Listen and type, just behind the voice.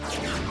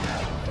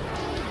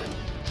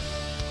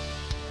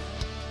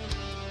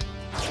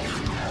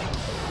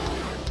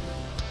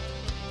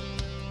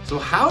So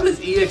how does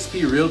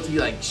eXp Realty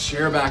like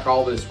share back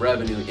all this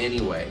revenue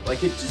anyway?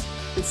 Like it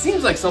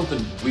seems like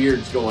something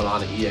weird's going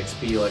on at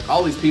eXp. Like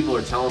all these people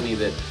are telling me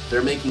that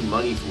they're making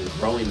money from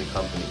growing the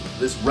company.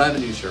 This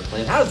revenue share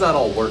plan, how does that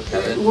all work,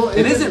 Kevin? Well,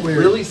 and is it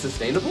really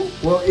sustainable?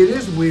 Well, it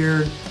is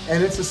weird,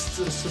 and it's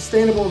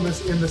sustainable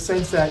in the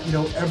sense that, you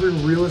know, every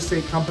real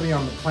estate company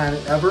on the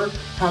planet ever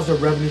has a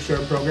revenue share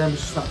program.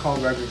 It's just not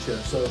called revenue share.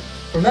 So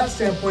from that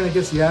standpoint, I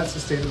guess, yeah, it's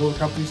sustainable. The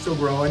company's still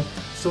growing,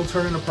 still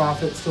turning a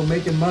profit, still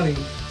making money.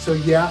 So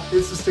yeah,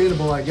 it's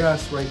sustainable, I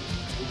guess, right?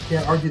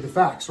 Can't argue the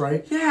facts,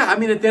 right? Yeah, I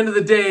mean, at the end of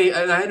the day,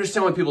 and I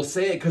understand why people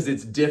say it because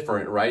it's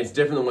different, right? It's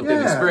different than what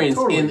they've experienced.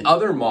 Totally. In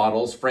other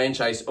models,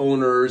 franchise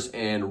owners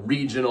and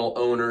regional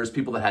owners,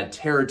 people that had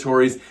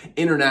territories,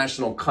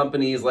 international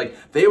companies, like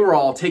they were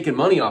all taking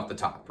money off the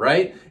top,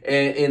 right?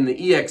 And in the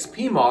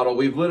eXp model,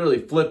 we've literally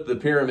flipped the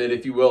pyramid,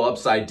 if you will,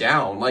 upside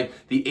down. Like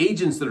the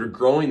agents that are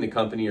growing the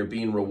company are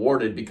being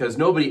rewarded because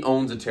nobody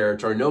owns a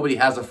territory, nobody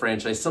has a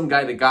franchise. Some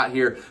guy that got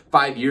here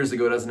 5 years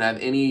ago doesn't have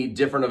any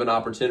different of an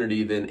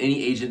opportunity than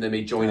any agent that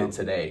may join it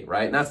today,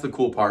 right? And that's the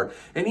cool part.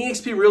 And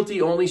eXp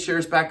Realty only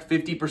shares back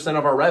 50%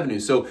 of our revenue.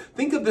 So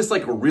think of this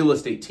like a real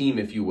estate team,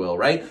 if you will,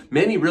 right?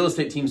 Many real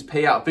estate teams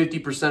pay out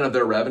 50% of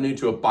their revenue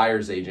to a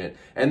buyer's agent.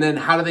 And then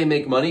how do they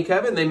make money,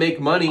 Kevin? They make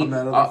money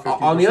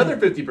on the other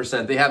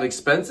 50%. They have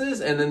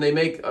expenses and then they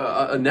make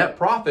a net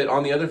profit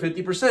on the other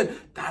 50%.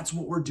 That's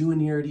what we're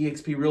doing here at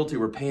eXp Realty.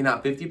 We're paying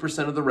out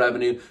 50% of the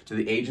revenue to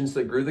the agents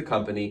that grew the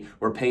company.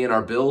 We're paying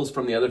our bills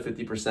from the other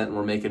 50% and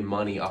we're making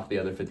money off the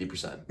other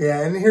 50%.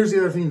 Yeah, and here's the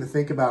other thing to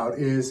think about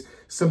is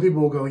some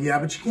people will go, yeah,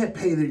 but you can't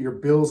pay your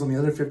bills on the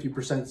other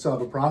 50% still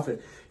have a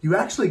profit. You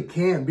actually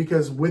can,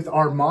 because with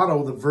our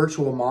model, the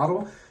virtual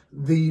model,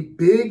 the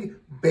big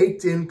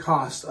baked in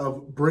cost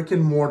of brick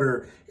and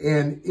mortar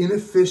and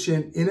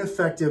inefficient,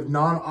 ineffective,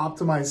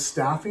 non-optimized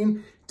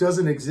staffing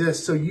doesn't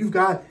exist. So you've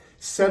got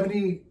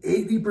 70,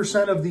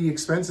 80% of the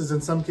expenses in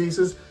some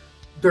cases,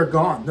 they're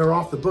gone. They're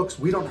off the books.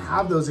 We don't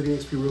have those at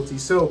eXp Realty.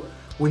 So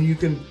when you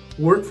can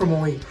work from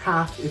only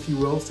half, if you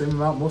will, same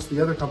amount most of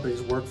the other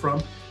companies work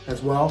from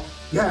as well,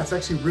 yeah, it's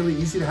actually really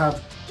easy to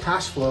have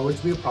cash flow and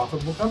to be a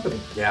profitable company.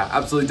 Yeah,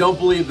 absolutely. Don't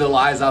believe the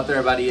lies out there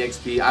about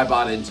eXp. I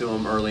bought into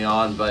them early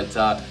on, but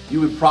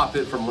you would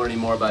profit from learning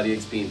more about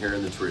eXp and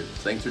hearing the truth.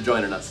 Thanks for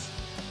joining us.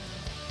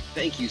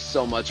 Thank you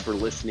so much for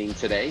listening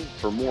today.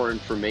 For more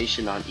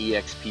information on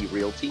eXp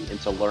Realty and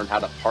to learn how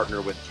to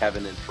partner with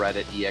Kevin and Fred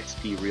at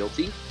eXp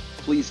Realty,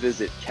 please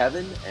visit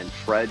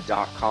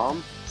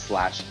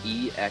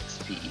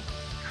kevinandfred.com/EXP.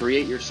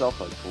 Create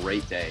yourself a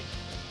great day.